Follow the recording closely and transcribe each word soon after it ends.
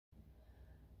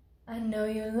I know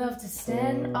you love to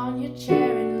stand on your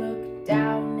chair and look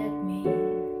down at me.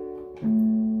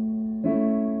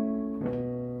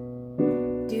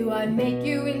 Do I make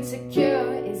you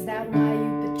insecure? Is that why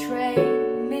you betray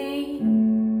me?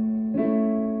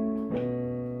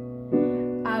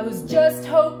 I was just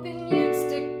hoping you'd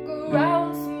stick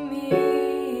around for me.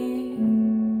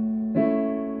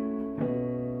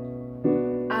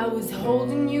 I was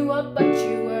holding you up, but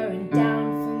you weren't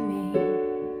down for me.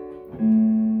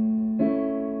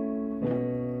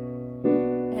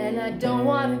 And I don't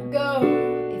wanna go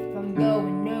if I'm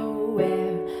going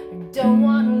nowhere. I don't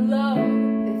wanna love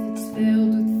if it's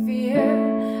filled with fear.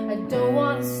 I don't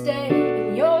wanna stay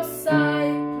in your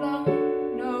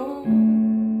cyclone, no.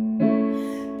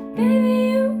 Baby,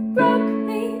 you broke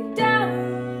me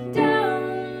down,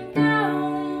 down,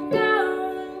 down,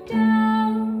 down,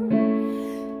 down.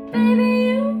 Baby,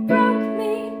 you broke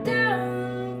me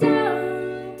down,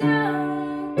 down,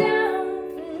 down, down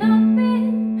for nothing.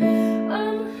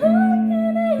 I'm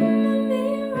looking in the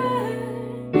mirror,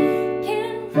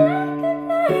 can't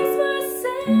recognize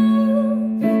myself.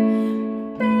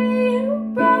 Baby, you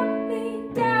broke me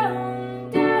down,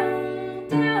 down,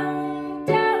 down,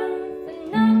 down for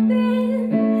nothing.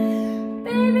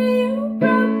 Baby, you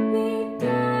broke me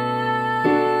down.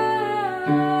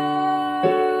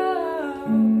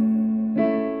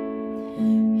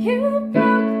 You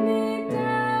broke me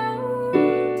down,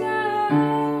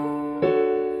 down.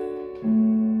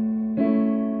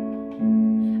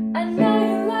 I know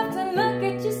you love to look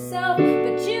at yourself,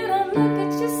 but you don't look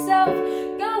at yourself.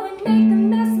 Go and make a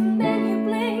mess and then you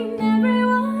blame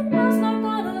everyone else. Not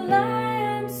gonna lie,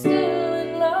 I'm still in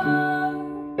love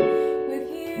with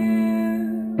you.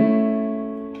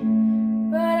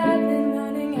 But I've been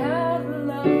learning how to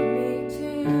love me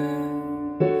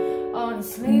too.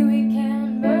 Honestly, we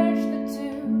can't merge the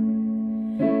two,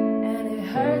 and it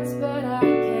hurts, but I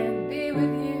can't be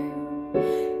with you.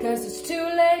 'Cause it's too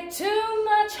late, too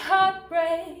much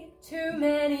heartbreak, too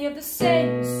many of the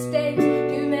same mistakes.